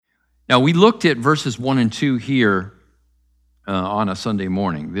Now, we looked at verses 1 and 2 here on a Sunday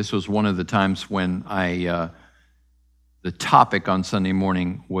morning. This was one of the times when the topic on Sunday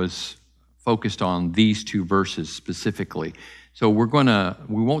morning was focused on these two verses specifically. So we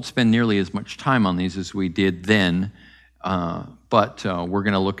won't spend nearly as much time on these as we did then, but we're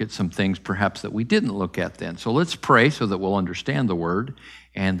going to look at some things perhaps that we didn't look at then. So let's pray so that we'll understand the word,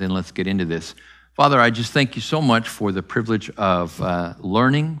 and then let's get into this. Father, I just thank you so much for the privilege of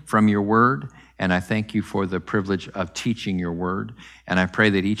learning from your word, and I thank you for the privilege of teaching your word. And I pray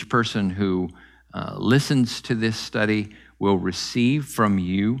that each person who listens to this study will receive from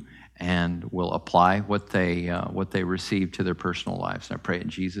you and will apply what they receive to their personal lives. And I pray in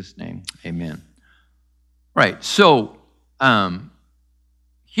Jesus' name, amen. Right, so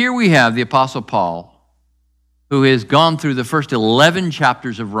here we have the Apostle Paul, who has gone through the first 11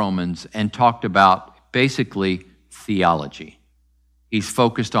 chapters of Romans and talked about basically theology. He's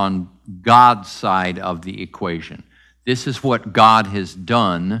focused on God's side of the equation. This is what God has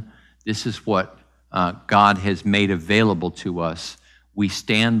done. This is what God has made available to us. We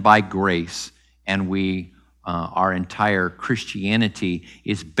stand by grace, and our entire Christianity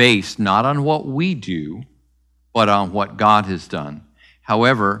is based not on what we do, but on what God has done.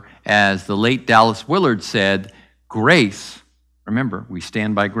 However, as the late Dallas Willard said, grace, remember, we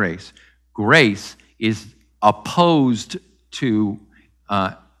stand by grace. Grace is opposed to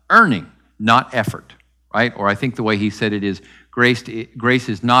earning, not effort, right? Or I think the way he said it is, grace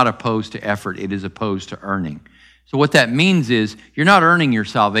is not opposed to effort, it is opposed to earning. So what that means is you're not earning your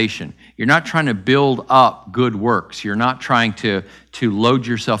salvation. You're not trying to build up good works. You're not trying to load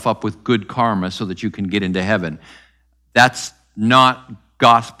yourself up with good karma so that you can get into heaven. That's not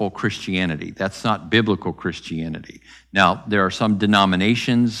gospel Christianity. That's not biblical Christianity. Now, there are some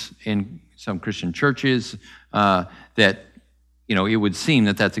denominations in some Christian churches that, it would seem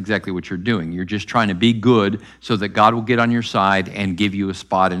that that's exactly what you're doing. You're just trying to be good so that God will get on your side and give you a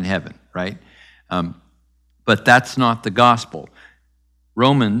spot in heaven, right? But that's not the gospel.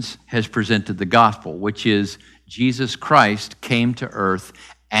 Romans has presented the gospel, which is Jesus Christ came to earth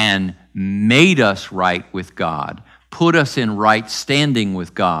and made us right with God, put us in right standing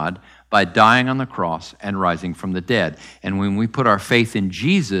with God by dying on the cross and rising from the dead. And when we put our faith in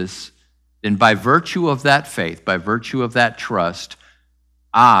Jesus, then by virtue of that faith, by virtue of that trust,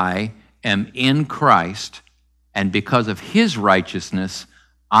 I am in Christ, and because of his righteousness,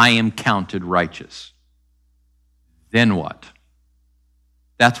 I am counted righteous. Then what?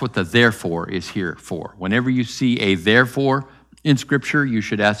 That's what the therefore is here for. Whenever you see a therefore in Scripture, you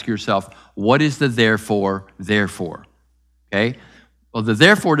should ask yourself, what is the therefore? Okay? Well, the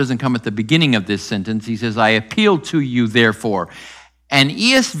therefore doesn't come at the beginning of this sentence. He says, I appeal to you, therefore. And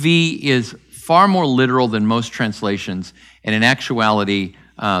ESV is far more literal than most translations, and in actuality,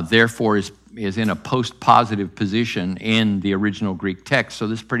 therefore is in a post-positive position in the original Greek text. So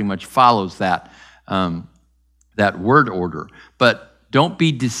this pretty much follows that word order. But don't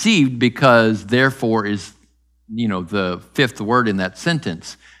be deceived because therefore is, the fifth word in that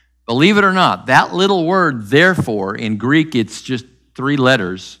sentence. Believe it or not, that little word therefore in Greek, it's just 3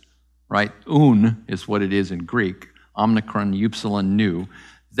 letters, right? Un is what it is in Greek. Omnicron, upsilon, nu.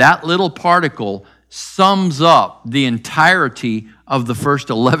 That little particle sums up the entirety of the first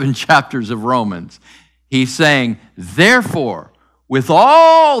 11 chapters of Romans. He's saying, therefore, with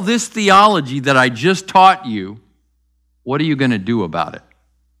all this theology that I just taught you, what are you going to do about it?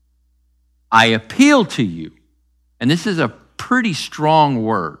 I appeal to you. And this is a pretty strong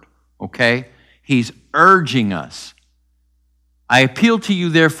word, okay? He's urging us. I appeal to you,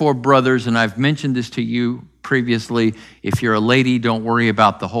 therefore, brothers, and I've mentioned this to you previously. If you're a lady, don't worry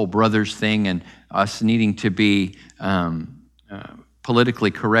about the whole brothers thing and us needing to be politically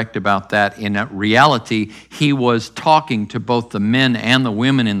correct about that. In reality, he was talking to both the men and the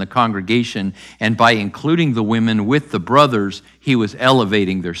women in the congregation, and by including the women with the brothers, he was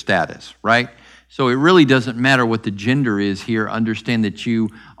elevating their status, right? So it really doesn't matter what the gender is here. Understand that you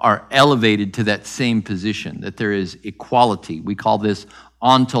are elevated to that same position, that there is equality. We call this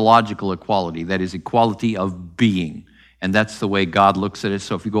ontological equality, that is equality of being. And that's the way God looks at it.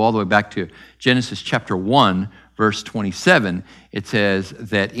 So if you go all the way back to Genesis chapter 1, verse 27, it says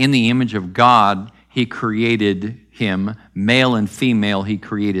that in the image of God, he created him, male and female, he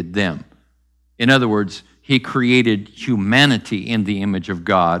created them. In other words, he created humanity in the image of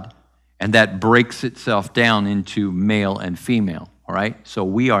God, and that breaks itself down into male and female, all right? So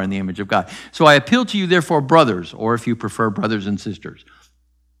we are in the image of God. So I appeal to you, therefore, brothers, or if you prefer, brothers and sisters,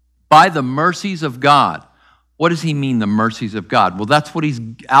 by the mercies of God. What does he mean, the mercies of God? Well, that's what he's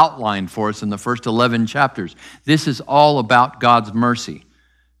outlined for us in the first 11 chapters. This is all about God's mercy.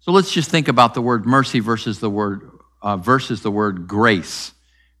 So let's just think about the word mercy versus the word grace.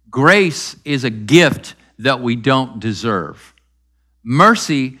 Grace is a gift that we don't deserve.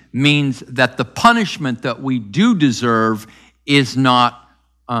 Mercy means that the punishment that we do deserve is not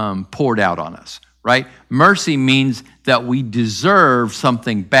poured out on us, right? Mercy means that we deserve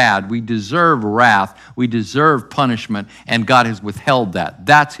something bad. We deserve wrath. We deserve punishment, and God has withheld that.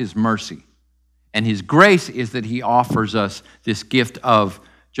 That's his mercy. And his grace is that he offers us this gift of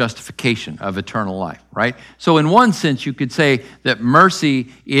justification, of eternal life, right? So in one sense, you could say that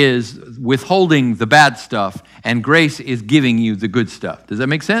mercy is withholding the bad stuff and grace is giving you the good stuff. Does that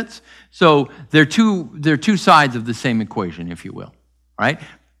make sense? So they're two sides of the same equation, if you will, right?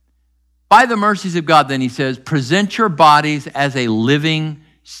 By the mercies of God, then he says, present your bodies as a living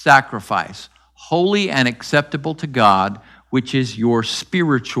sacrifice, holy and acceptable to God, which is your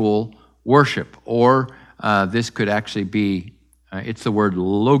spiritual worship. Or this could actually be it's the word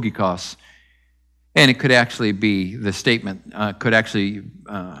logikos, and it could actually be, the statement could actually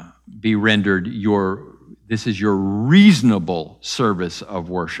be rendered, this is your reasonable service of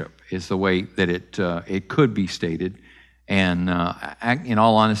worship, is the way that it could be stated. And in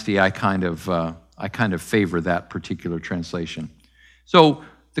all honesty, I kind of favor that particular translation. So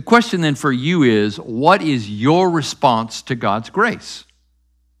the question then for you is, what is your response to God's grace?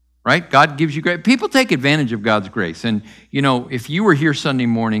 Right? God gives you grace. People take advantage of God's grace. And, if you were here Sunday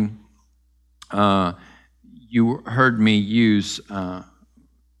morning, you heard me use my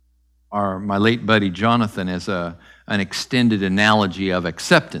late buddy Jonathan as an extended analogy of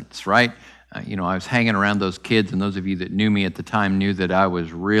acceptance, right? I was hanging around those kids, and those of you that knew me at the time knew that I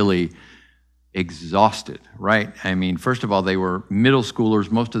was really exhausted, right? I mean, first of all, they were middle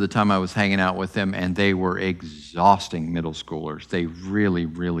schoolers. Most of the time I was hanging out with them, and they were exhausting middle schoolers. They really,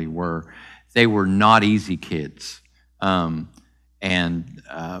 really were. They were not easy kids. I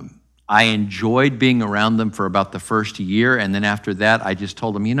enjoyed being around them for about the first year, and then after that, I just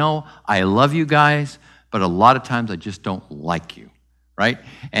told them, I love you guys, but a lot of times I just don't like you. Right?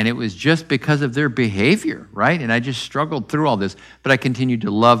 And it was just because of their behavior, right? And I just struggled through all this, but I continued to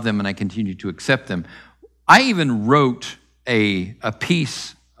love them and I continued to accept them. I even wrote a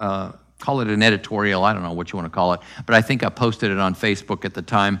piece, call it an editorial, I don't know what you want to call it, but I think I posted it on Facebook at the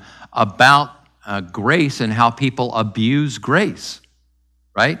time about grace and how people abuse grace,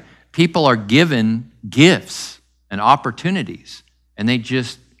 right? People are given gifts and opportunities, and they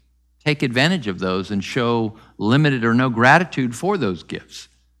just take advantage of those and show limited or no gratitude for those gifts.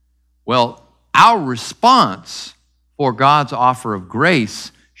 Well, our response for God's offer of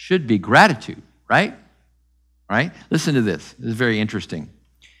grace should be gratitude, right? Right? Listen to this. This is very interesting.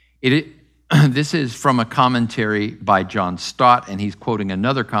 This is from a commentary by John Stott, and he's quoting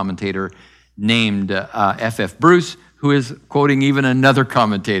another commentator named F.F. Bruce, who is quoting even another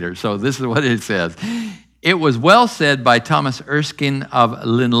commentator. So this is what it says. It was well said by Thomas Erskine of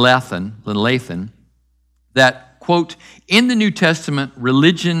Linlathen that, quote, in the New Testament,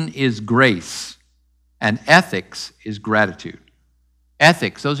 religion is grace and ethics is gratitude.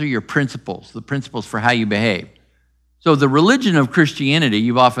 Ethics, those are your principles, the principles for how you behave. So the religion of Christianity,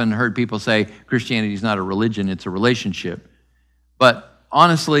 you've often heard people say Christianity is not a religion, it's a relationship. But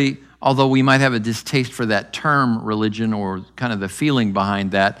honestly, although we might have a distaste for that term religion or kind of the feeling behind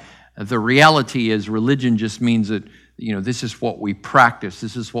that, the reality is religion just means that, this is what we practice.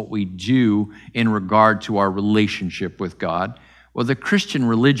 This is what we do in regard to our relationship with God. Well, the Christian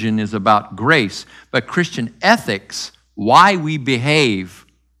religion is about grace, but Christian ethics, why we behave,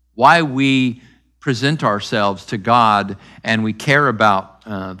 why we present ourselves to God, and we care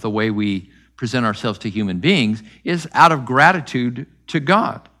about the way we present ourselves to human beings, is out of gratitude to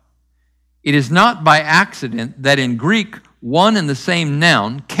God. It is not by accident that in Greek, one and the same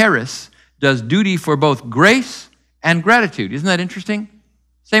noun, charis, does duty for both grace and gratitude. Isn't that interesting?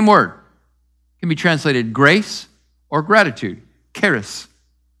 Same word. Can be translated grace or gratitude. Charis.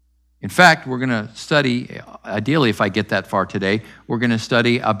 In fact, we're going to study, ideally if I get that far today, we're going to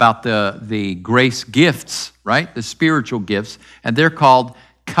study about the grace gifts, right? The spiritual gifts, and they're called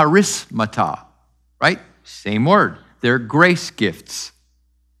charismata, right? Same word. They're grace gifts.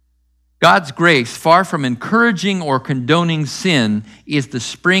 God's grace, far from encouraging or condoning sin, is the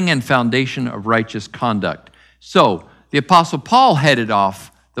spring and foundation of righteous conduct. So, the Apostle Paul headed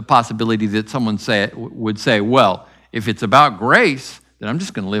off the possibility that someone would say, well, if it's about grace, then I'm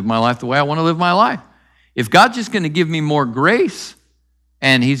just going to live my life the way I want to live my life. If God's just going to give me more grace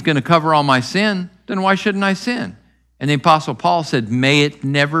and he's going to cover all my sin, then why shouldn't I sin? And the Apostle Paul said, may it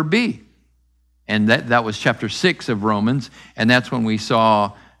never be. And that was chapter 6 of Romans, and that's when we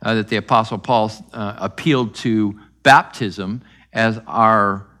saw that the Apostle Paul appealed to baptism as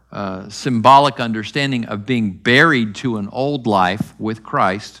our symbolic understanding of being buried to an old life with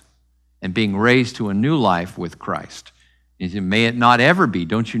Christ and being raised to a new life with Christ. He said, may it not ever be.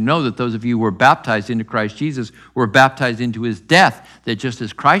 Don't you know that those of you who were baptized into Christ Jesus were baptized into his death, that just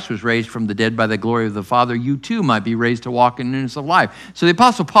as Christ was raised from the dead by the glory of the Father, you too might be raised to walk in newness of life. So the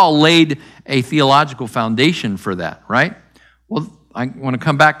Apostle Paul laid a theological foundation for that, right? Well, I want to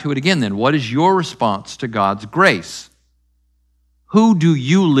come back to it again then. What is your response to God's grace? Who do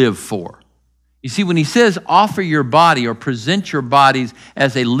you live for? You see, when he says offer your body or present your bodies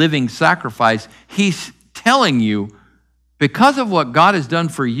as a living sacrifice, he's telling you, because of what God has done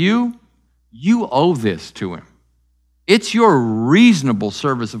for you, you owe this to him. It's your reasonable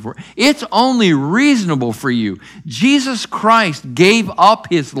service of work. It's only reasonable for you. Jesus Christ gave up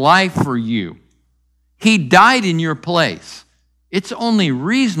his life for you. He died in your place. It's only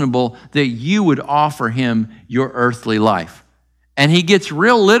reasonable that you would offer him your earthly life. And he gets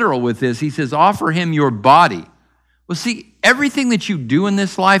real literal with this. He says, offer him your body. Well, see, everything that you do in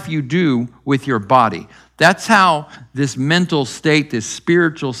this life, you do with your body. That's how this mental state, this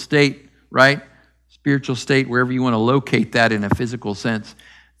spiritual state, right? Spiritual state, wherever you want to locate that in a physical sense,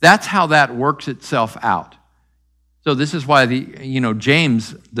 that's how that works itself out. So this is why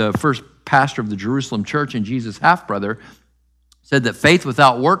James, the first pastor of the Jerusalem church and Jesus' half-brother, said that faith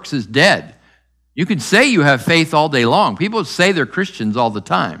without works is dead. You can say you have faith all day long. People say they're Christians all the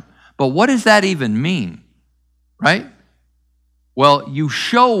time. But what does that even mean, right? Well, you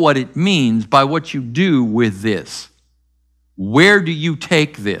show what it means by what you do with this. Where do you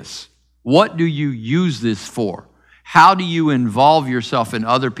take this? What do you use this for? How do you involve yourself in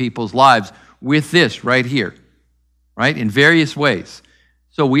other people's lives with this right here, right? In various ways.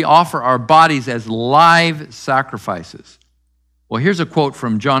 So we offer our bodies as live sacrifices. Well, here's a quote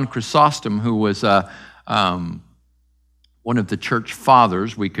from John Chrysostom, who was one of the church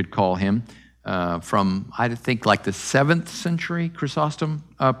fathers, we could call him, from, I think, like the 7th century, Chrysostom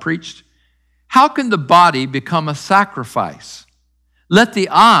preached. How can the body become a sacrifice? Let the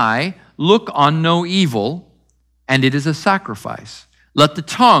eye look on no evil, and it is a sacrifice. Let the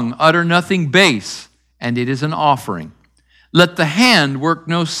tongue utter nothing base, and it is an offering. Let the hand work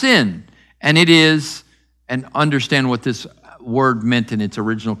no sin, and it is, and understand what this word meant in its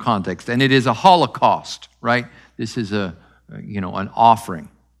original context, and it is a holocaust, right? This is an offering.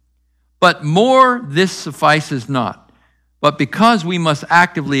 But more this suffices not. But because we must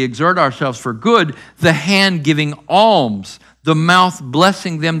actively exert ourselves for good, the hand giving alms, the mouth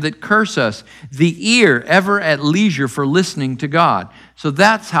blessing them that curse us, the ear ever at leisure for listening to God. So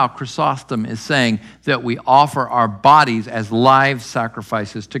that's how Chrysostom is saying that we offer our bodies as live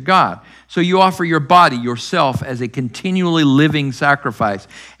sacrifices to God. So you offer your body, yourself, as a continually living sacrifice.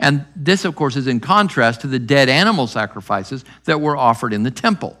 And this, of course, is in contrast to the dead animal sacrifices that were offered in the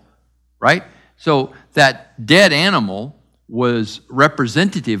temple, right? So that dead animal was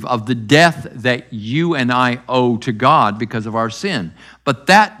representative of the death that you and I owe to God because of our sin. But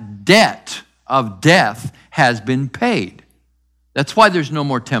that debt of death has been paid. That's why there's no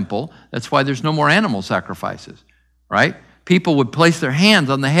more temple. That's why there's no more animal sacrifices, right? People would place their hands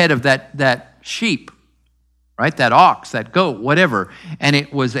on the head of that sheep, right? That ox, that goat, whatever. And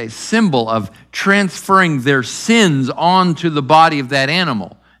it was a symbol of transferring their sins onto the body of that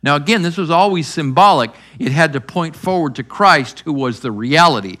animal. Now, again, this was always symbolic. It had to point forward to Christ, who was the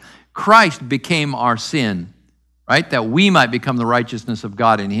reality. Christ became our sin, right? That we might become the righteousness of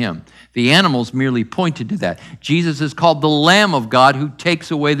God in him. The animals merely pointed to that. Jesus is called the Lamb of God who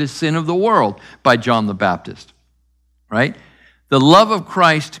takes away the sin of the world by John the Baptist, right? The love of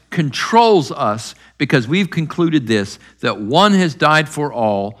Christ controls us because we've concluded this, that one has died for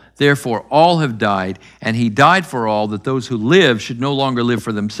all, therefore all have died, and he died for all, that those who live should no longer live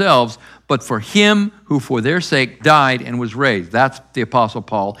for themselves, but for him who for their sake died and was raised. That's the Apostle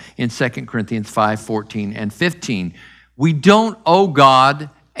Paul in 2 Corinthians 5:14 and 15. We don't owe God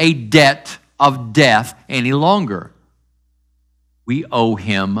a debt of death any longer. We owe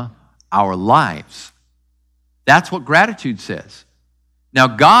him our lives. That's what gratitude says. Now,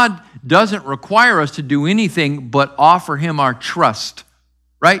 God doesn't require us to do anything but offer him our trust,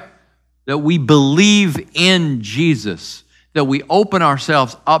 right? That we believe in Jesus, that we open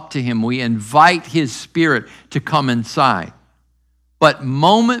ourselves up to him, we invite his Spirit to come inside. But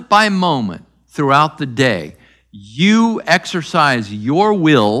moment by moment throughout the day, you exercise your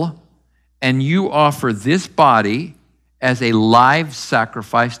will and you offer this body as a live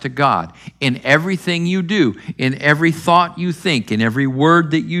sacrifice to God. In everything you do, in every thought you think, in every word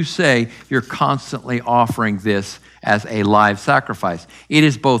that you say, you're constantly offering this as a live sacrifice. It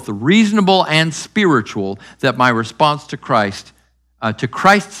is both reasonable and spiritual that my response to Christ to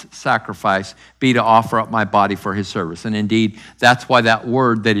Christ's sacrifice be to offer up my body for his service. And indeed, that's why that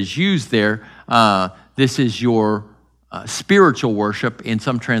word that is used there, this is your spiritual worship. In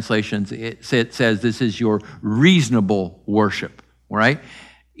some translations, it says this is your reasonable worship, right?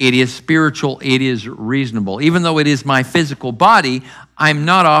 It is spiritual, it is reasonable. Even though it is my physical body, I'm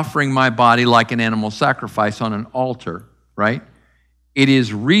not offering my body like an animal sacrifice on an altar, right? It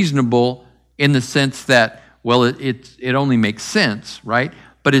is reasonable in the sense that, well, it only makes sense, right?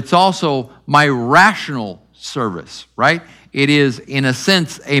 But it's also my rational service, right? It is, in a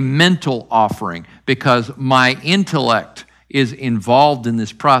sense, a mental offering because my intellect is involved in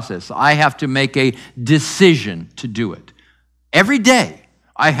this process. I have to make a decision to do it. Every day,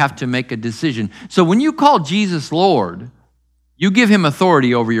 I have to make a decision. So when you call Jesus Lord, you give him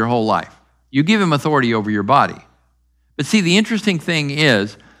authority over your whole life. You give him authority over your body. But see, the interesting thing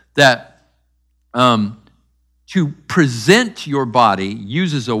is that to present your body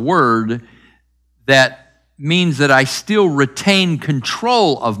uses a word that means that I still retain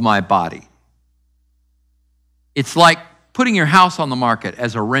control of my body. It's like putting your house on the market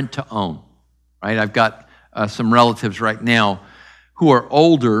as a rent to own, right? I've got some relatives right now who are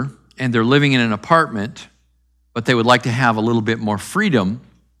older and they're living in an apartment, but they would like to have a little bit more freedom,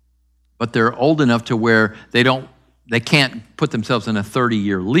 but they're old enough to where they can't put themselves in a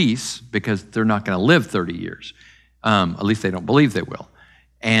 30-year lease because they're not going to live 30 years. At least they don't believe they will.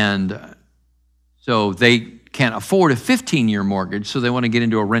 And so they can't afford a 15-year mortgage, so they want to get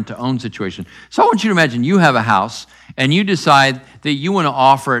into a rent-to-own situation. So I want you to imagine you have a house and you decide that you want to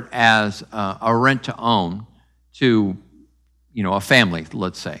offer it as a rent-to-own to a family,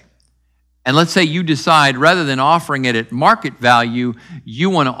 let's say. And let's say you decide, rather than offering it at market value,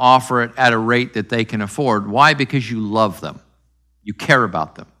 you want to offer it at a rate that they can afford. Why? Because you love them. You care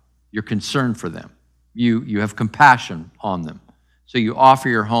about them. You're concerned for them. You have compassion on them. So you offer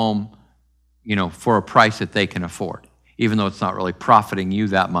your home, for a price that they can afford, even though it's not really profiting you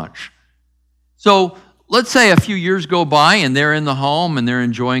that much. So let's say a few years go by and they're in the home and they're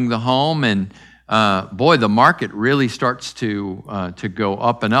enjoying the home, and the market really starts to go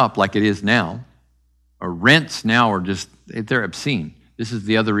up and up like it is now. Or rents now are they're obscene. This is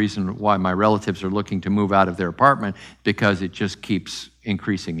the other reason why my relatives are looking to move out of their apartment, because it just keeps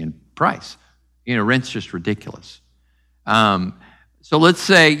increasing in price. Rent's just ridiculous. So let's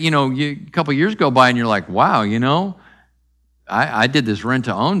say, a couple years go by and you're like, wow, I did this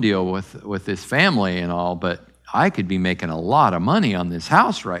rent-to-own deal with this family and all, but I could be making a lot of money on this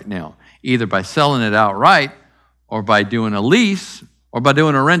house right now, either by selling it outright or by doing a lease or by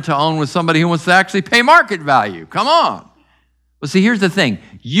doing a rent-to-own with somebody who wants to actually pay market value. Come on. Well, see, here's the thing.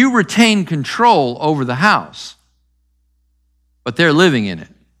 You retain control over the house, but they're living in it.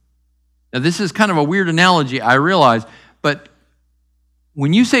 Now, this is kind of a weird analogy, I realize, but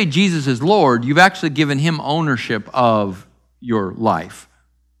when you say Jesus is Lord, you've actually given him ownership of your life.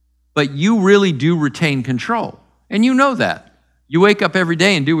 But you really do retain control, and you know that. You wake up every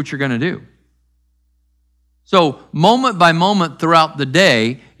day and do what you're going to do. So moment by moment throughout the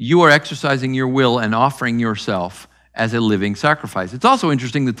day, you are exercising your will and offering yourself as a living sacrifice. It's also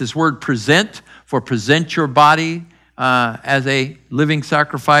interesting that this word present your body as a living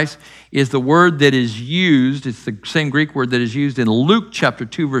sacrifice is the word that is used. It's the same Greek word that is used in Luke chapter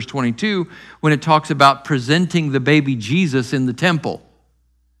 2, verse 22, when it talks about presenting the baby Jesus in the temple.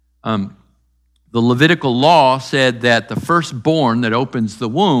 The Levitical law said that the firstborn that opens the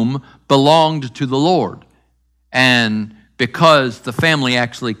womb belonged to the Lord. And because the family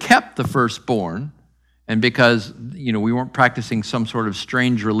actually kept the firstborn, and because we weren't practicing some sort of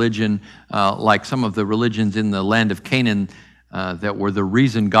strange religion like some of the religions in the land of Canaan that were the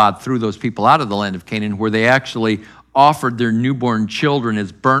reason God threw those people out of the land of Canaan, where they actually offered their newborn children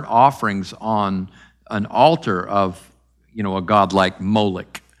as burnt offerings on an altar of a god like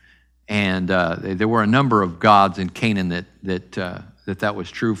Moloch. And there were a number of gods in Canaan that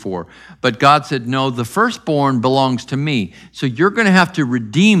was true for. But God said, no, the firstborn belongs to me. So you're going to have to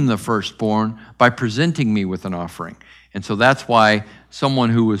redeem the firstborn by presenting me with an offering. And so that's why someone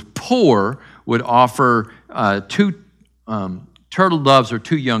who was poor would offer 2 turtle doves or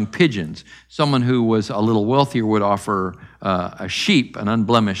 2 young pigeons. Someone who was a little wealthier would offer a sheep, an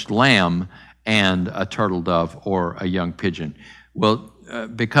unblemished lamb, and a turtle dove or a young pigeon. Well,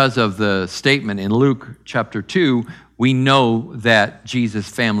 because of the statement in Luke chapter 2, we know that Jesus'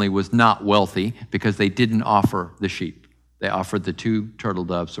 family was not wealthy because they didn't offer the sheep. They offered the 2 turtle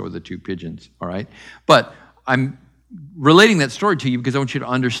doves or the 2 pigeons, all right? But I'm relating that story to you because I want you to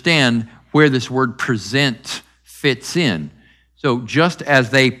understand where this word present fits in. So just as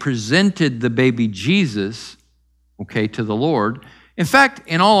they presented the baby Jesus, to the Lord, In fact,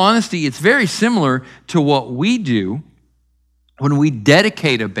 in all honesty, it's very similar to what we do when we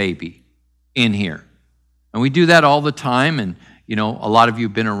dedicate a baby in here. And we do that all the time. And, a lot of you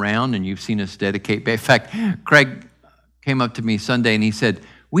have been around and you've seen us dedicate. In fact, Craig came up to me Sunday and he said,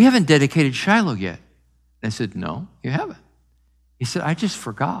 "We haven't dedicated Shiloh yet." And I said, "No, you haven't." He said, "I just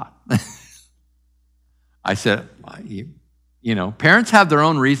forgot." I said, parents have their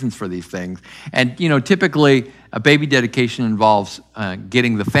own reasons for these things. And, typically a baby dedication involves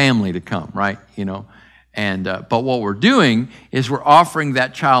getting the family to come, right? But what we're doing is we're offering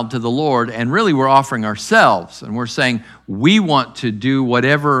that child to the Lord, and really we're offering ourselves. And we're saying, we want to do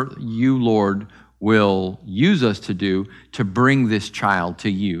whatever you, Lord, will use us to do to bring this child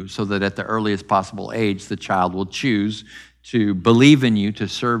to you, so that at the earliest possible age, the child will choose to believe in you, to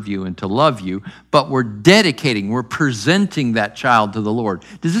serve you, and to love you. But we're dedicating, we're presenting that child to the Lord.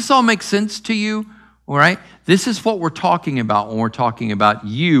 Does this all make sense to you? All right? This is what we're talking about when we're talking about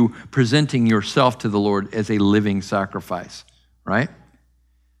you presenting yourself to the Lord as a living sacrifice, right?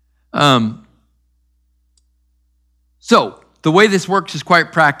 So the way this works is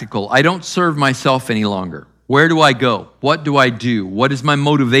quite practical. I don't serve myself any longer. Where do I go? What do I do? What is my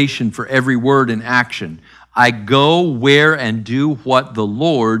motivation for every word and action? I go where and do what the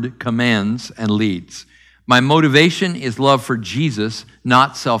Lord commands and leads. My motivation is love for Jesus,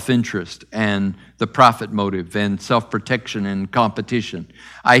 not self-interest and the profit motive and self-protection and competition.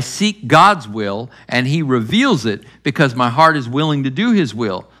 I seek God's will, and He reveals it because my heart is willing to do His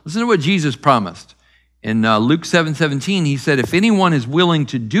will. Listen to what Jesus promised. In Luke 7:17, He said, "If anyone is willing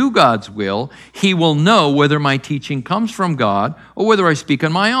to do God's will, he will know whether my teaching comes from God or whether I speak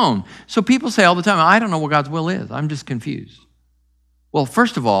on my own." So people say all the time, "I don't know what God's will is. I'm just confused." Well,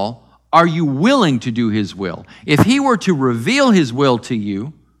 first of all, are you willing to do His will? If He were to reveal His will to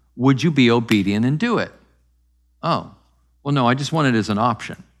you, would you be obedient and do it? Oh, well, no, I just want it as an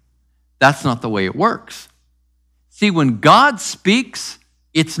option. That's not the way it works. See, when God speaks,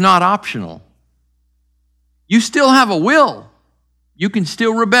 it's not optional. You still have a will. You can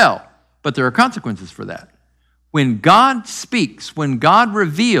still rebel, but there are consequences for that. When God speaks, when God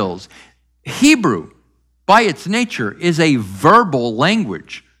reveals, Hebrew, by its nature, is a verbal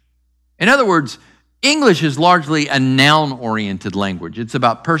language. In other words, English is largely a noun-oriented language. It's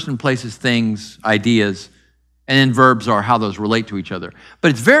about person, places, things, ideas, and then verbs are how those relate to each other.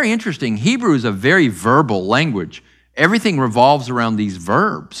 But it's very interesting. Hebrew is a very verbal language. Everything revolves around these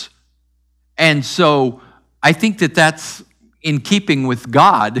verbs. And so I think that that's in keeping with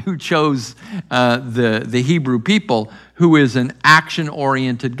God, who chose the Hebrew people, who is an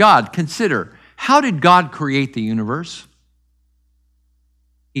action-oriented God. Consider, how did God create the universe?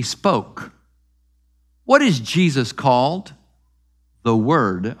 He spoke. What is Jesus called? The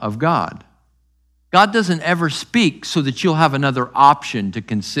Word of God. God doesn't ever speak so that you'll have another option to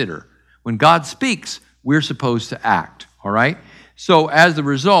consider. When God speaks, we're supposed to act, all right? So as a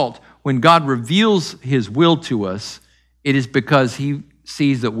result, when God reveals His will to us, it is because He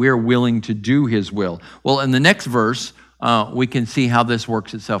sees that we're willing to do His will. Well, in the next verse, we can see how this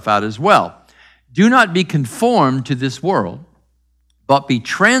works itself out as well. "Do not be conformed to this world, but be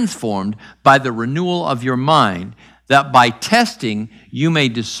transformed by the renewal of your mind, that by testing you may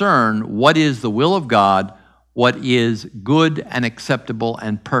discern what is the will of God, what is good and acceptable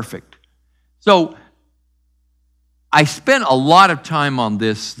and perfect." So I spent a lot of time on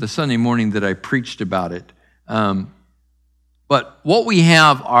this the Sunday morning that I preached about it. But what we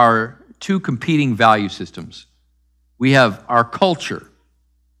have are two competing value systems. We have our culture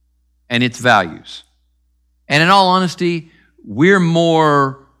and its values. And in all honesty, we're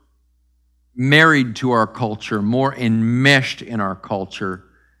more married to our culture, more enmeshed in our culture,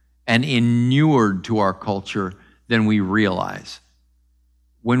 and inured to our culture than we realize.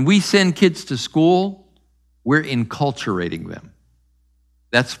 When we send kids to school, we're enculturating them.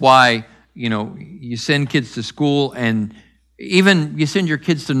 That's why, you send kids to school, and even you send your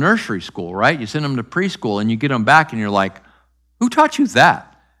kids to nursery school, right? You send them to preschool, and you get them back, and you're like, who taught you that?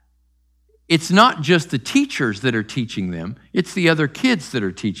 It's not just the teachers that are teaching them, it's the other kids that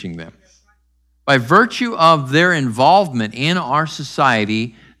are teaching them. By virtue of their involvement in our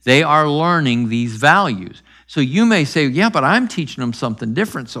society, they are learning these values. So you may say, yeah, but I'm teaching them something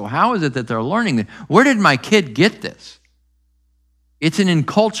different. So how is it that they're learning that? Where did my kid get this? It's an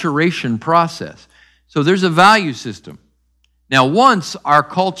enculturation process. So there's a value system. Now, once our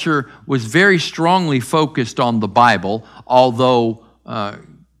culture was very strongly focused on the Bible, although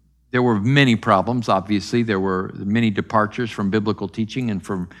there were many problems, obviously. There were many departures from biblical teaching and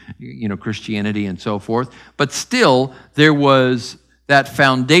from Christianity and so forth. But still, there was that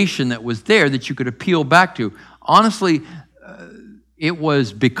foundation that was there that you could appeal back to. Honestly, it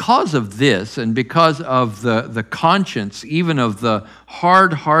was because of this and because of the conscience, even of the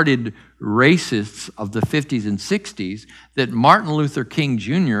hard-hearted racists of the 50s and 60s, that Martin Luther King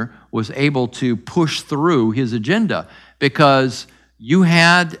Jr. was able to push through his agenda, because you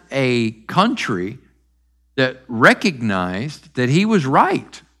had a country that recognized that he was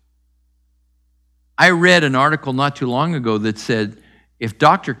right. I read an article not too long ago that said if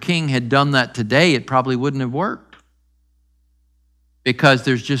Dr. King had done that today, it probably wouldn't have worked, because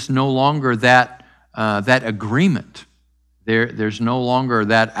there's just no longer that agreement. There's no longer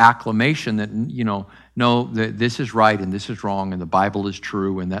that acclamation that, no, this is right and this is wrong and the Bible is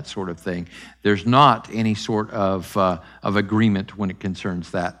true and that sort of thing. There's not any sort of agreement when it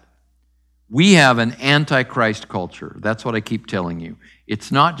concerns that. We have an antichrist culture. That's what I keep telling you.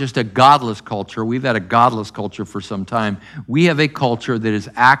 It's not just a godless culture. We've had a godless culture for some time. We have a culture that is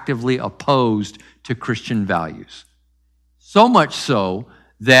actively opposed to Christian values. So much so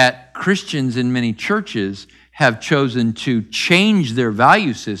that Christians in many churches have chosen to change their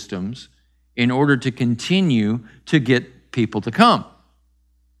value systems in order to continue to get people to come.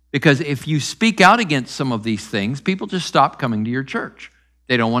 Because if you speak out against some of these things, people just stop coming to your church.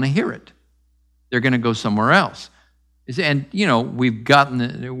 They don't want to hear it. They're going to go somewhere else. And,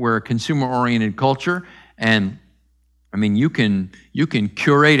 we're a consumer-oriented culture, and, you can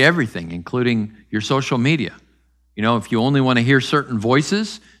curate everything, including your social media. If you only want to hear certain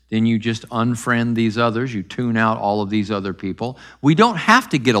voices, then you just unfriend these others. You tune out all of these other people. We don't have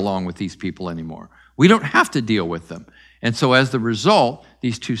to get along with these people anymore. We don't have to deal with them. And so as the result,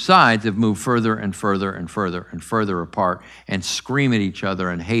 these two sides have moved further and further and further and further apart and scream at each other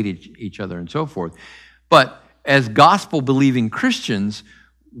and hate each other and so forth. But as gospel-believing Christians,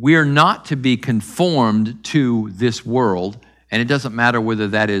 we're not to be conformed to this world. And it doesn't matter whether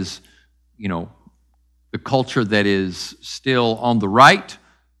that is, the culture that is still on the right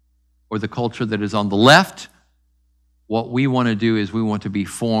or the culture that is on the left. What we want to do is we want to be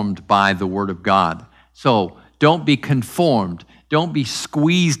formed by the Word of God. So don't be conformed. Don't be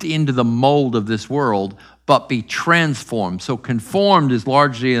squeezed into the mold of this world, but be transformed. So conformed is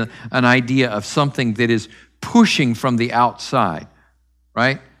largely an idea of something that is pushing from the outside,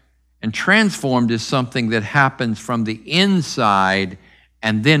 right? And transformed is something that happens from the inside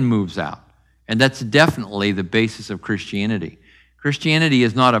and then moves out. And that's definitely the basis of Christianity. Christianity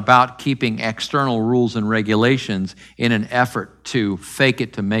is not about keeping external rules and regulations in an effort to fake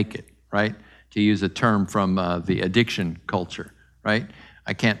it to make it, right? To use a term from the addiction culture, right?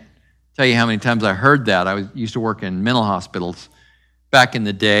 I can't tell you how many times I heard that. I used to work in mental hospitals back in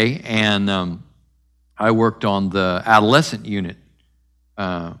the day, and I worked on the adolescent unit.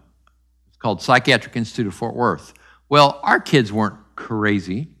 It's called Psychiatric Institute of Fort Worth. Well, our kids weren't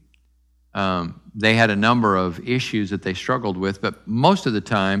crazy. They had a number of issues that they struggled with, but most of the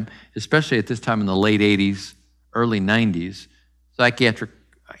time, especially at this time in the late 80s, early 90s, Psychiatric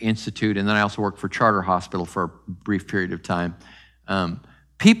Institute, and then I also worked for Charter Hospital for a brief period of time,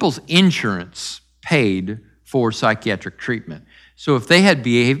 people's insurance paid for psychiatric treatment. So if they had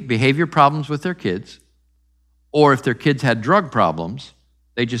behavior problems with their kids, or if their kids had drug problems,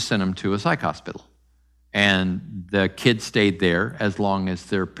 they just sent them to a psych hospital. And the kids stayed there as long as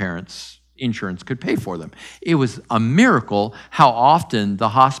their parents' insurance could pay for them. It was a miracle how often the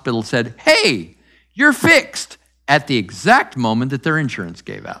hospital said, "Hey, you're fixed," at the exact moment that their insurance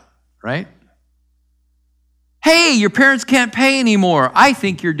gave out, right? "Hey, your parents can't pay anymore. I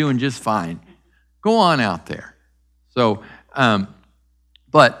think you're doing just fine. Go on out there." So,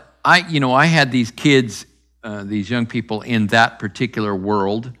 but I had these kids, these young people in that particular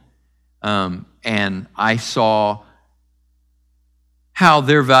world, and I saw how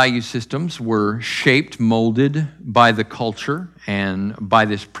their value systems were shaped, molded by the culture and by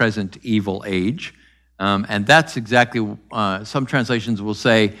this present evil age. And that's exactly, some translations will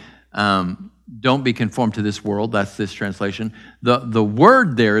say, don't be conformed to this world. That's this translation. The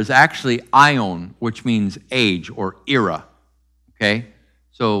word there is actually aion, which means age or era, okay?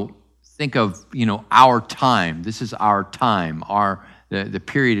 So think of, our time. This is our time, the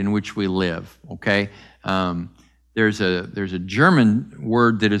period in which we live, okay? There's a German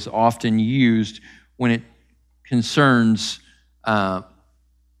word that is often used when it concerns the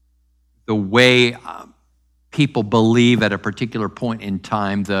way people believe at a particular point in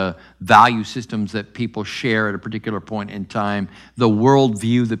time, the value systems that people share at a particular point in time, the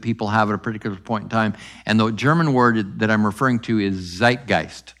worldview that people have at a particular point in time. And the German word that I'm referring to is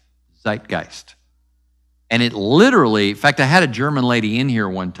Zeitgeist. Zeitgeist. And it literally, in fact, I had a German lady in here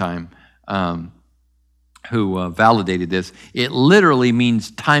one time who validated this. It literally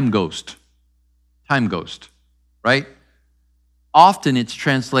means time ghost. Time ghost, right? often it's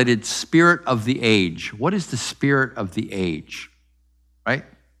translated spirit of the age. What is the spirit of the age? Right?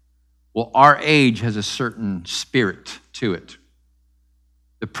 Well, our age has a certain spirit to it.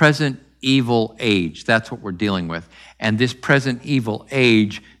 The present evil age, that's what we're dealing with. And this present evil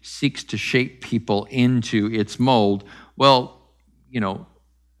age seeks to shape people into its mold. Well,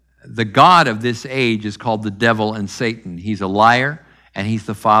 the God of this age is called the devil and Satan. He's a liar, and he's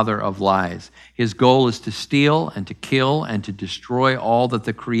the father of lies. His goal is to steal and to kill and to destroy all that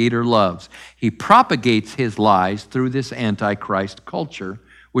the Creator loves. He propagates his lies through this Antichrist culture,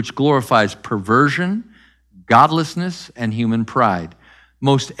 which glorifies perversion, godlessness, and human pride.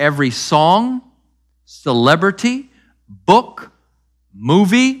 Most every song, celebrity, book,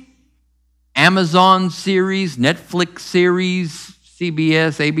 movie, Amazon series, Netflix series,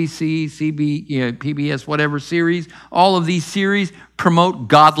 CBS, ABC, PBS, whatever series, all of these series promote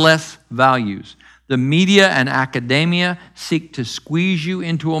godless values. The media and academia seek to squeeze you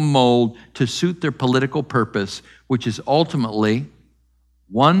into a mold to suit their political purpose, which is ultimately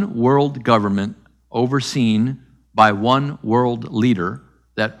one world government overseen by one world leader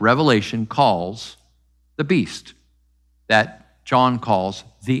that Revelation calls the beast, that John calls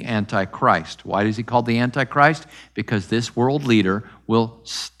the Antichrist. Why does he call the Antichrist? Because this world leader will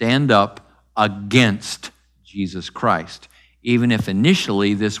stand up against Jesus Christ, even if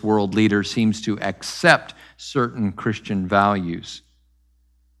initially this world leader seems to accept certain Christian values.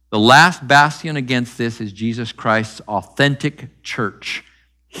 The last bastion against this is Jesus Christ's authentic church.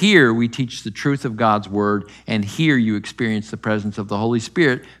 Here we teach the truth of God's word, and here you experience the presence of the Holy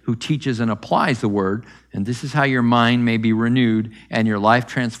Spirit who teaches and applies the word, and this is how your mind may be renewed and your life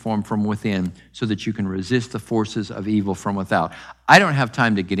transformed from within so that you can resist the forces of evil from without. I don't have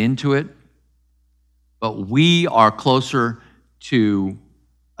time to get into it, but we are closer to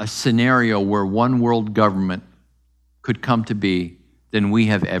a scenario where one world government could come to be than we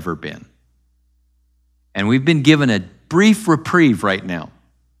have ever been. And we've been given a brief reprieve right now.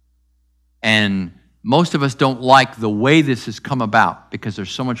 And most of us don't like the way this has come about because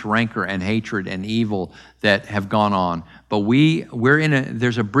there's so much rancor and hatred and evil that have gone on. But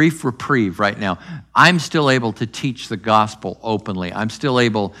there's a brief reprieve right now. I'm still able to teach the gospel openly. I'm still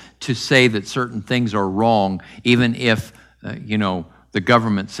able to say that certain things are wrong, even if, the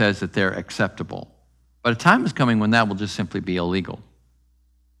government says that they're acceptable. But a time is coming when that will just simply be illegal.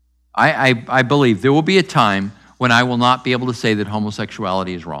 I believe there will be a time when I will not be able to say that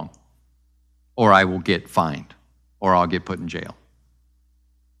homosexuality is wrong, or I will get fined, or I'll get put in jail.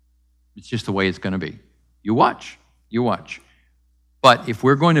 It's just the way it's going to be. You watch. But if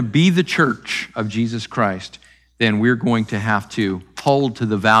we're going to be the church of Jesus Christ, then we're going to have to hold to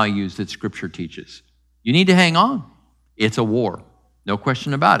the values that Scripture teaches. You need to hang on. It's a war, no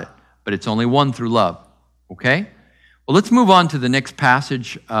question about it, but it's only won through love, okay? Well, let's move on to the next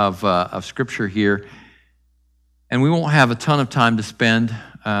passage of Scripture here, and we won't have a ton of time to spend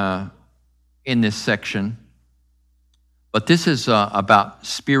in this section, but this is about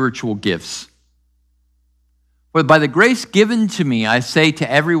spiritual gifts. For by the grace given to me, I say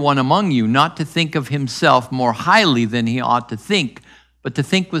to everyone among you not to think of himself more highly than he ought to think, but to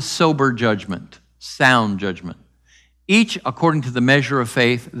think with sober judgment, sound judgment, each according to the measure of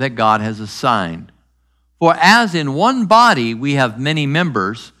faith that God has assigned. For as in one body we have many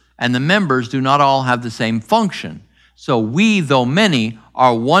members, and the members do not all have the same function, so we, though many,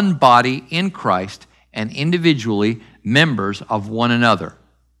 are one body in Christ and individually members of one another,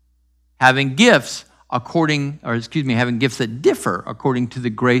 having gifts that differ according to the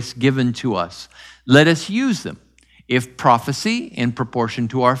grace given to us. Let us use them. If prophecy, in proportion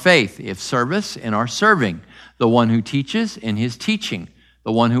to our faith. If service, in our serving. The one who teaches, in his teaching.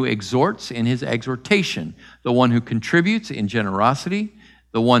 The one who exhorts, in his exhortation. The one who contributes, in generosity.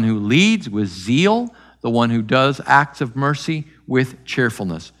 The one who leads, with zeal. The one who does acts of mercy, with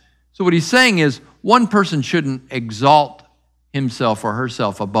cheerfulness. So what he's saying is, one person shouldn't exalt himself or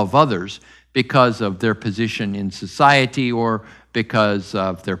herself above others because of their position in society, or because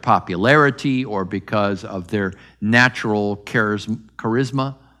of their popularity, or because of their natural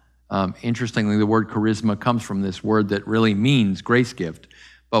charisma. Interestingly, the word charisma comes from this word that really means grace gift.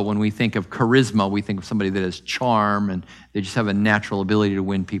 But when we think of charisma, we think of somebody that has charm and they just have a natural ability to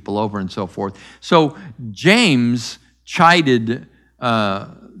win people over and so forth. So James chided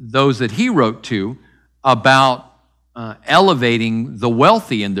those that he wrote to about elevating the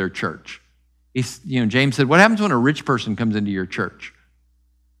wealthy in their church. James said, what happens when a rich person comes into your church?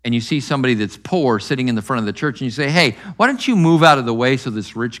 And you see somebody that's poor sitting in the front of the church, and you say, hey, why don't you move out of the way so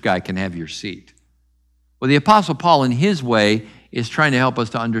this rich guy can have your seat? Well, the Apostle Paul, in his way, is trying to help us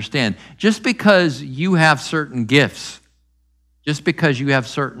to understand, just because you have certain gifts Just because you have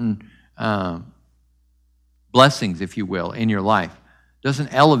certain blessings, if you will, in your life,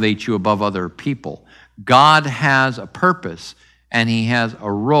 doesn't elevate you above other people. God has a purpose, and he has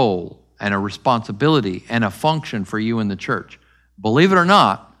a role and a responsibility and a function for you in the church. Believe it or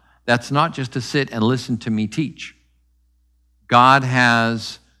not, that's not just to sit and listen to me teach. God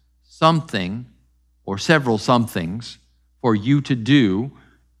has something or several somethings for you to do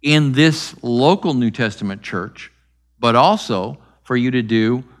in this local New Testament church, but also for you to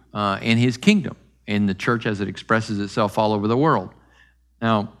do in his kingdom, in the church as it expresses itself all over the world.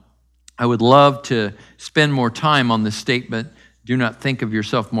 Now, I would love to spend more time on this statement, do not think of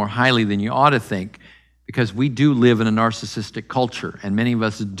yourself more highly than you ought to think, because we do live in a narcissistic culture, and many of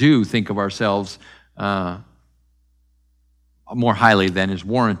us do think of ourselves more highly than is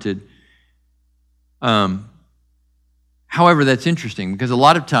warranted. However, that's interesting, because a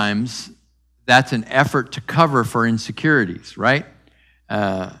lot of times that's an effort to cover for insecurities, right?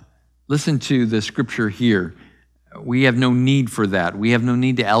 Listen to the scripture here. We have no need for that. We have no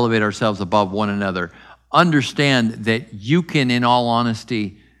need to elevate ourselves above one another. Understand that you can, in all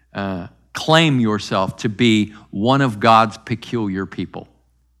honesty, claim yourself to be one of God's peculiar people.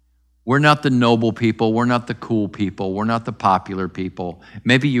 We're not the noble people. We're not the cool people. We're not the popular people.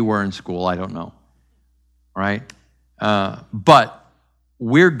 Maybe you were in school. I don't know. Right? But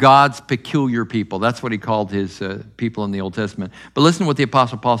we're God's peculiar people. That's what he called his people in the Old Testament. But listen to what the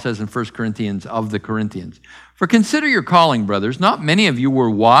Apostle Paul says in 1 Corinthians of the Corinthians. For consider your calling, brothers. Not many of you were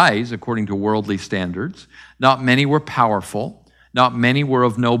wise according to worldly standards. Not many were powerful. Not many were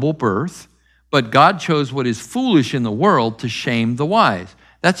of noble birth. But God chose what is foolish in the world to shame the wise.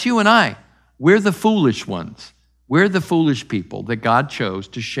 That's you and I. We're the foolish ones. We're the foolish people that God chose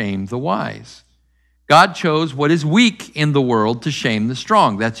to shame the wise. God chose what is weak in the world to shame the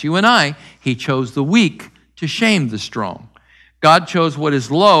strong. That's you and I. He chose the weak to shame the strong. God chose what is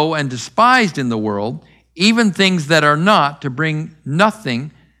low and despised in the world, even things that are not, to bring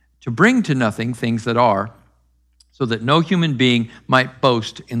to nothing things that are, so that no human being might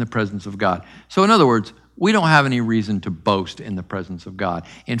boast in the presence of God. So in other words, we don't have any reason to boast in the presence of God.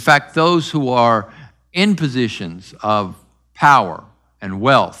 In fact, those who are in positions of power and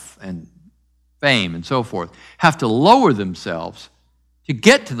wealth and fame and so forth have to lower themselves to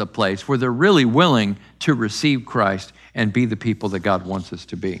get to the place where they're really willing to receive Christ and be the people that God wants us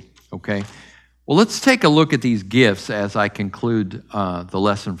to be. Okay? Well, let's take a look at these gifts as I conclude the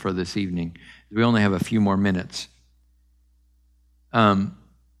lesson for this evening. We only have a few more minutes.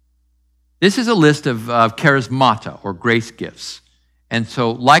 This is a list of charismata, or grace gifts. And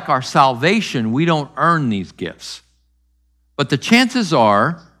so, like our salvation, we don't earn these gifts. But the chances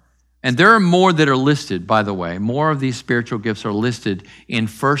are, and there are more that are listed, by the way, more of these spiritual gifts are listed in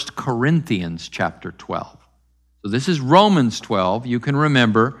 1 Corinthians chapter 12. So this is Romans 12. You can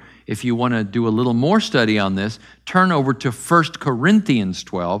remember, if you want to do a little more study on this, turn over to 1 Corinthians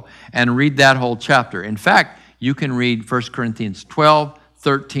 12 and read that whole chapter. In fact, you can read 1 Corinthians 12,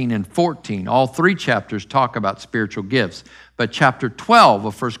 13, and 14. All three chapters talk about spiritual gifts. But chapter 12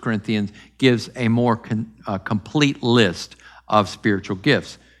 of 1 Corinthians gives a more complete list of spiritual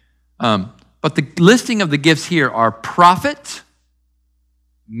gifts. But the listing of the gifts here are prophet,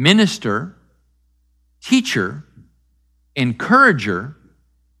 minister, teacher, encourager,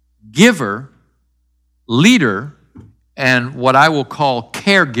 giver, leader, and what I will call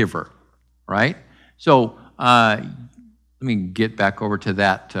caregiver, right? So let me get back over to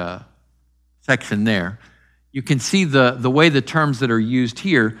that section there. You can see the way the terms that are used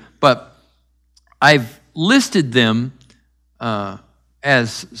here, but I've listed them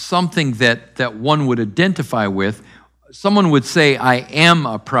as something that one would identify with. Someone would say, I am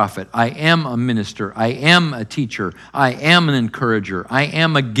a prophet, I am a minister, I am a teacher, I am an encourager, I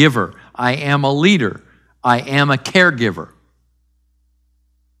am a giver, I am a leader, I am a caregiver.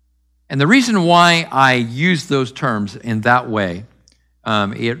 And the reason why I use those terms in that way,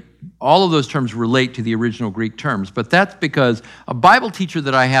 all of those terms relate to the original Greek terms, but that's because a Bible teacher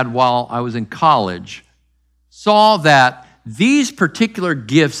that I had while I was in college saw that these particular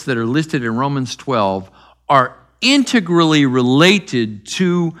gifts that are listed in Romans 12 are integrally related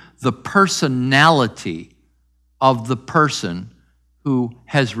to the personality of the person who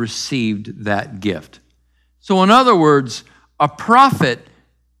has received that gift. So in other words, a prophet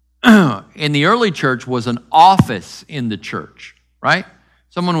in the early church was an office in the church, right?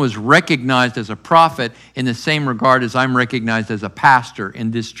 Someone was recognized as a prophet in the same regard as I'm recognized as a pastor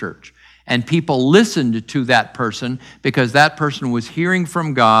in this church. And people listened to that person because that person was hearing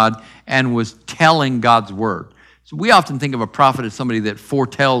from God and was telling God's word. So we often think of a prophet as somebody that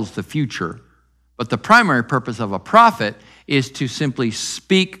foretells the future, but the primary purpose of a prophet is to simply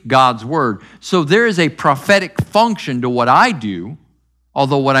speak God's word. So there is a prophetic function to what I do,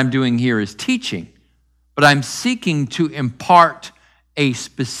 although what I'm doing here is teaching. But I'm seeking to impart a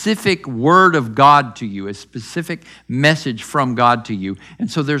specific word of God to you, a specific message from God to you. And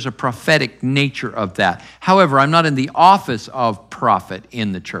so there's a prophetic nature of that. However, I'm not in the office of prophet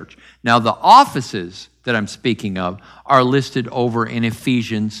in the church. Now, the offices that I'm speaking of are listed over in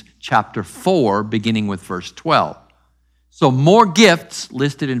Ephesians chapter 4, beginning with verse 12. So more gifts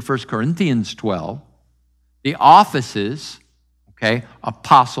listed in 1 Corinthians 12. The offices, okay,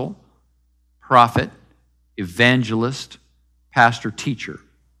 apostle, prophet, evangelist, pastor, teacher.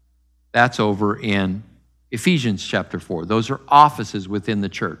 That's over in Ephesians chapter 4. Those are offices within the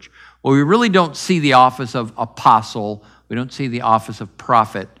church. Well, we really don't see the office of apostle. We don't see the office of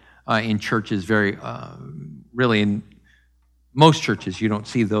prophet in churches really in most churches. You don't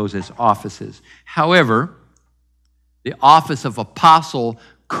see those as offices. However, the office of apostle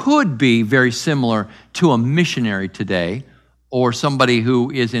could be very similar to a missionary today or somebody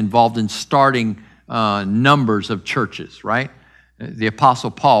who is involved in starting numbers of churches, right? The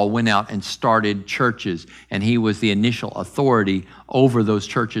Apostle Paul went out and started churches, and he was the initial authority over those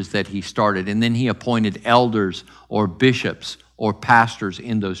churches that he started. And then he appointed elders or bishops or pastors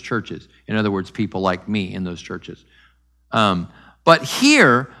in those churches. In other words, people like me in those churches. But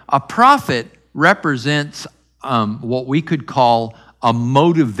here, a prophet represents what we could call a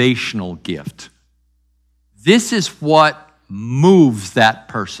motivational gift. This is what moves that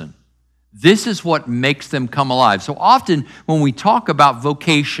person. This is what makes them come alive. So often when we talk about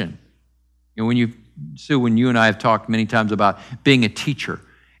vocation, when you and I have talked many times about being a teacher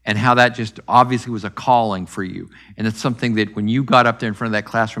and how that just obviously was a calling for you. And it's something that when you got up there in front of that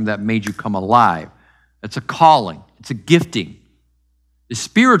classroom, that made you come alive. It's a calling. It's a gifting. The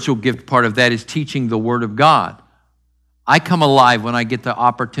spiritual gift part of that is teaching the Word of God. I come alive when I get the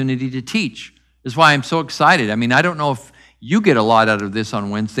opportunity to teach. That's why I'm so excited. I mean, I don't know if you get a lot out of this on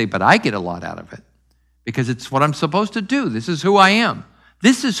Wednesday, but I get a lot out of it because it's what I'm supposed to do. This is who I am.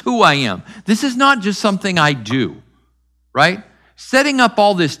 This is who I am. This is not just something I do, right? Setting up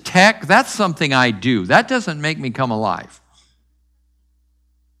all this tech, that's something I do. That doesn't make me come alive.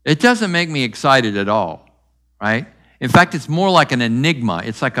 It doesn't make me excited at all, right? In fact, it's more like an enigma.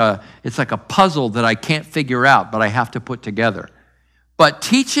 It's like a puzzle that I can't figure out, but I have to put together. But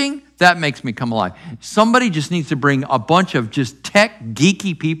teaching, that makes me come alive. Somebody just needs to bring a bunch of just tech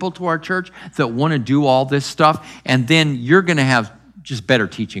geeky people to our church that want to do all this stuff, and then you're going to have just better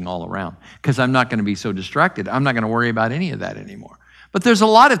teaching all around because I'm not going to be so distracted. I'm not going to worry about any of that anymore. But there's a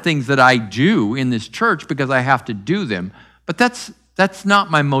lot of things that I do in this church because I have to do them, but that's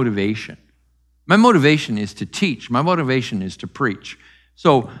not my motivation. My motivation is to teach. My motivation is to preach.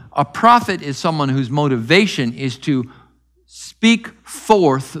 So a prophet is someone whose motivation is to speak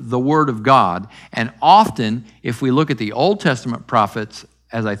forth the word of God. And often, if we look at the Old Testament prophets,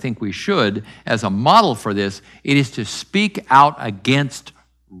 as I think we should, as a model for this, it is to speak out against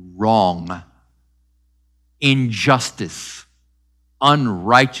wrong, injustice,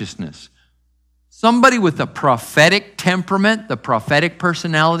 unrighteousness. Somebody with the prophetic temperament, the prophetic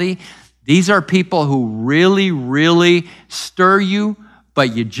personality, these are people who really, really stir you,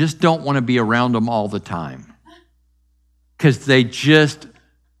 but you just don't want to be around them all the time. Because they're just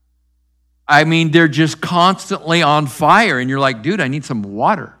constantly on fire. And you're like, dude, I need some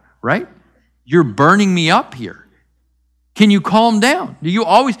water, right? You're burning me up here. Can you calm down? Do you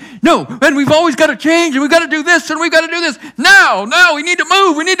always, no, and we've always got to change, and we've got to do this, and we've got to do this. No, we need to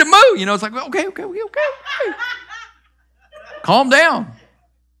move. You know, it's like, okay. Calm down.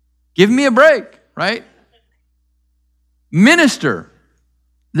 Give me a break, right? Minister.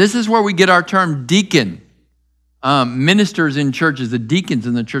 This is where we get our term deacon. Ministers in churches, the deacons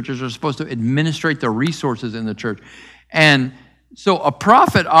in the churches are supposed to administrate the resources in the church. And so a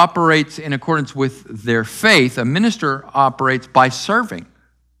prophet operates in accordance with their faith. A minister operates by serving.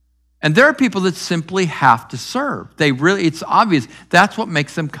 And there are people that simply have to serve. It's obvious. That's what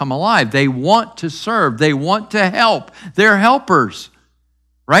makes them come alive. They want to serve. They want to help. They're helpers,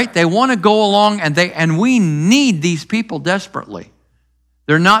 right? They want to go along, and we need these people desperately.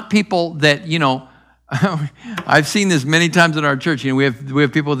 They're not people that, I've seen this many times in our church. We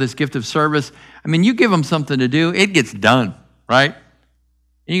have people with this gift of service. I mean, you give them something to do, it gets done, right?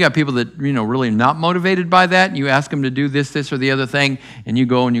 And you got people that, really not motivated by that. And you ask them to do this, or the other thing, and you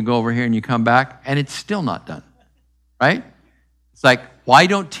go over here and you come back, and it's still not done, right? It's like, why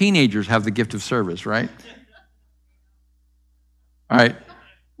don't teenagers have the gift of service, right? All right.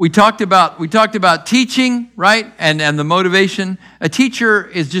 We talked about teaching, right? And the motivation. A teacher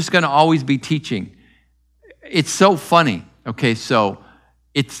is just going to always be teaching. It's so funny. Okay, so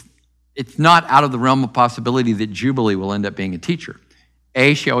it's not out of the realm of possibility that Jubilee will end up being a teacher.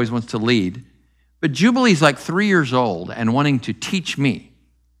 She always wants to lead. But Jubilee's like 3 years old and wanting to teach me.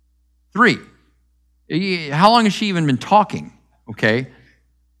 3. How long has she even been talking? Okay.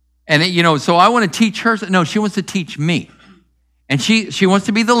 And, so I want to teach her. No, she wants to teach me. And she wants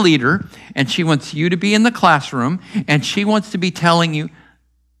to be the leader, and she wants you to be in the classroom, and she wants to be telling you.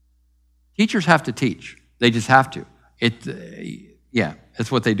 Teachers have to teach. They just have to.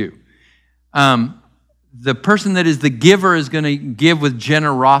 That's what they do. The person that is the giver is going to give with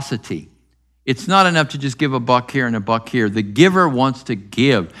generosity. It's not enough to just give a buck here and a buck here. The giver wants to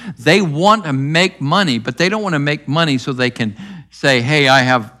give. They want to make money, but they don't want to make money so they can say, hey, I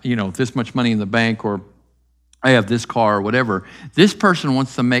have, this much money in the bank, or I have this car, or whatever. This person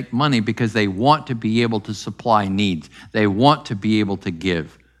wants to make money because they want to be able to supply needs. They want to be able to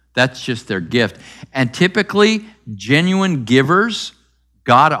give. That's just their gift. And typically, genuine givers,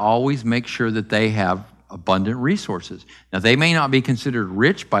 God always makes sure that they have abundant resources. Now, they may not be considered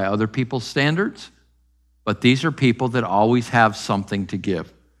rich by other people's standards, but these are people that always have something to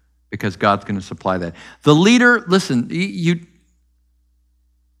give because God's going to supply that. The leader, listen,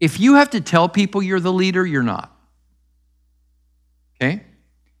 if you have to tell people you're the leader, you're not. Okay?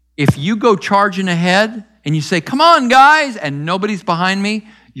 If you go charging ahead and you say, come on, guys, and nobody's behind me,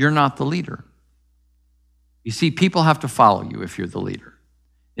 you're not the leader. You see, people have to follow you if you're the leader.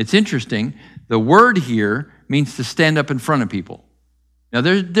 It's interesting. The word here means to stand up in front of people. Now,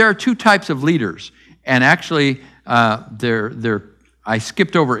 there are 2 types of leaders, and actually, I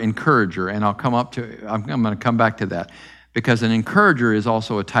skipped over encourager, and I'm going to come back to that, because an encourager is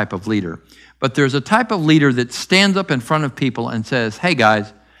also a type of leader. But there's a type of leader that stands up in front of people and says, hey,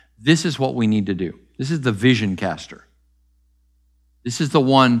 guys, this is what we need to do. This is the vision caster. This is the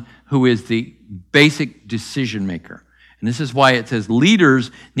one who is the basic decision maker. And this is why it says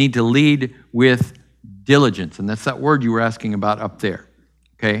leaders need to lead with diligence. And that's that word you were asking about up there,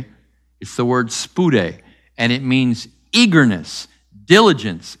 okay? It's the word spude, and it means eagerness,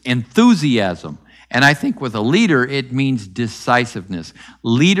 diligence, enthusiasm. And I think with a leader, it means decisiveness.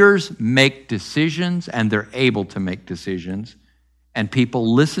 Leaders make decisions, and they're able to make decisions. And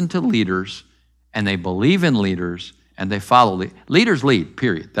people listen to leaders, and they believe in leaders, and they follow. Leaders lead,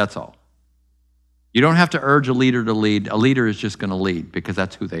 period. That's all. You don't have to urge a leader to lead. A leader is just going to lead because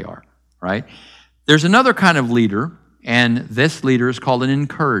that's who they are, right? There's another kind of leader, and this leader is called an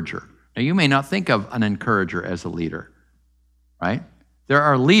encourager. Now, you may not think of an encourager as a leader, right? There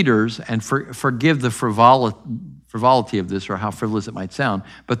are leaders, and forgive the frivolity of this or how frivolous it might sound,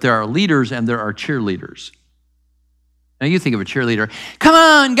 but there are leaders and there are cheerleaders. Now, you think of a cheerleader, come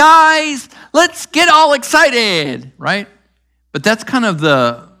on, guys, let's get all excited, right? But that's kind of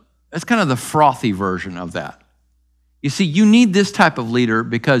the frothy version of that. You see, you need this type of leader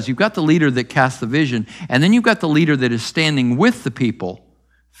because you've got the leader that casts the vision, and then you've got the leader that is standing with the people,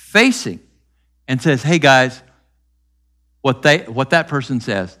 facing, and says, hey, guys, what that person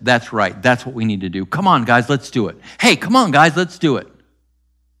says, that's right. That's what we need to do. Come on, guys, let's do it. Hey, come on, guys, let's do it.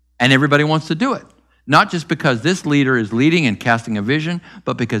 And everybody wants to do it. Not just because this leader is leading and casting a vision,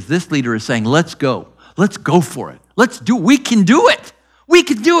 but because this leader is saying, let's go. Let's go for it. We can do it. We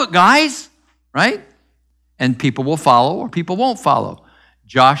can do it, guys, right? And people will follow or people won't follow.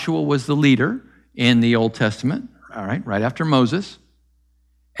 Joshua was the leader in the Old Testament, all right after Moses.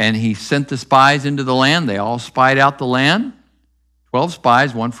 And he sent the spies into the land. They all spied out the land. 12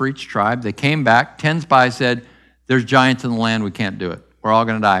 spies, 1 for each tribe. They came back. 10 spies said, there's giants in the land. We can't do it. We're all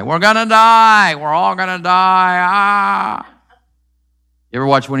going to die. We're going to die. We're all going to die. Ah. You ever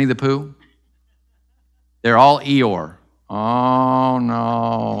watch Winnie the Pooh? They're all Eeyore. Oh,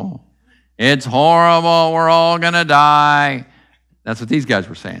 no. It's horrible. We're all going to die. That's what these guys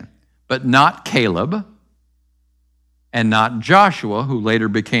were saying. But not Caleb and not Joshua, who later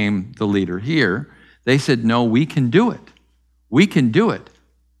became the leader here. They said, no, we can do it. We can do it.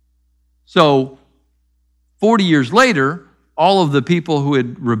 So 40 years later, all of the people who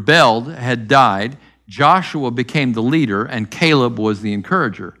had rebelled had died. Joshua became the leader, and Caleb was the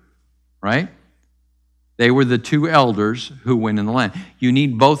encourager, right? They were the 2 elders who went in the land. You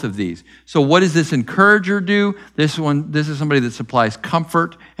need both of these. So what does this encourager do? This is somebody that supplies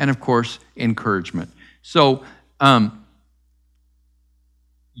comfort and, of course, encouragement. So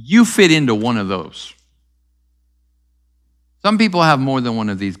you fit into one of those. Some people have more than one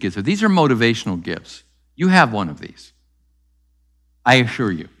of these gifts. These are motivational gifts. You have one of these. I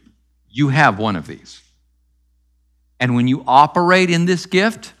assure you, you have one of these. And when you operate in this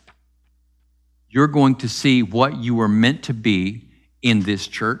gift, you're going to see what you were meant to be in this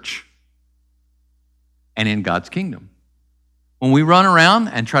church and in God's kingdom. When we run around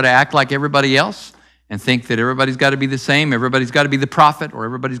and try to act like everybody else and think that everybody's got to be the same, everybody's got to be the prophet, or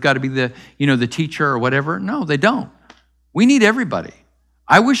everybody's got to be the, the teacher or whatever. No, they don't. We need everybody.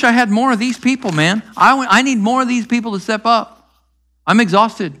 I wish I had more of these people, man. I need more of these people to step up. I'm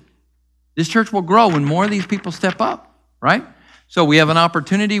exhausted. This church will grow when more of these people step up, right? So we have an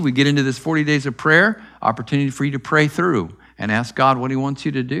opportunity. We get into this 40 days of prayer, opportunity for you to pray through and ask God what he wants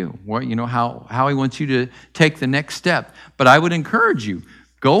you to do, how he wants you to take the next step. But I would encourage you,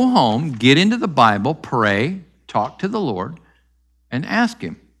 go home, get into the Bible, pray, talk to the Lord, and ask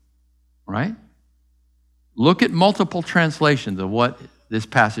him, right? Look at multiple translations of what this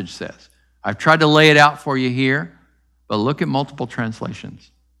passage says. I've tried to lay it out for you here, but look at multiple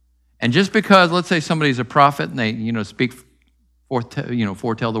translations. And just because, let's say somebody's a prophet and they, speak,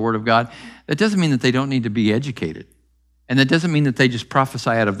 foretell the word of God, that doesn't mean that they don't need to be educated. And that doesn't mean that they just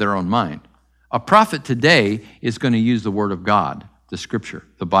prophesy out of their own mind. A prophet today is going to use the word of God, the scripture,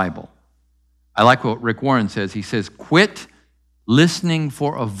 the Bible. I like what Rick Warren says. He says, quit listening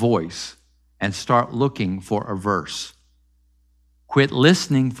for a voice and start looking for a verse. Quit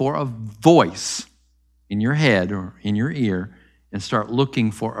listening for a voice in your head or in your ear and start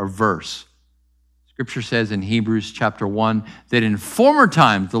looking for a verse. Scripture says in Hebrews chapter 1 that in former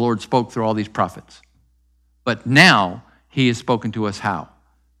times the Lord spoke through all these prophets. But now he has spoken to us how?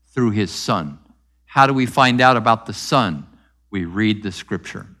 Through his Son. How do we find out about the Son? We read the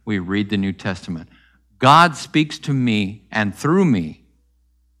Scripture. We read the New Testament. God speaks to me and through me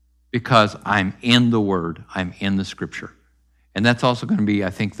because I'm in the Word. I'm in the Scripture. And that's also going to be, I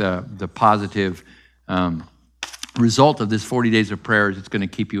think, the positive result of this 40 days of prayer is it's going to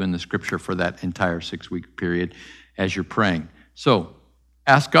keep you in the Scripture for that entire 6-week period as you're praying. So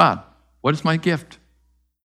ask God, what is my gift?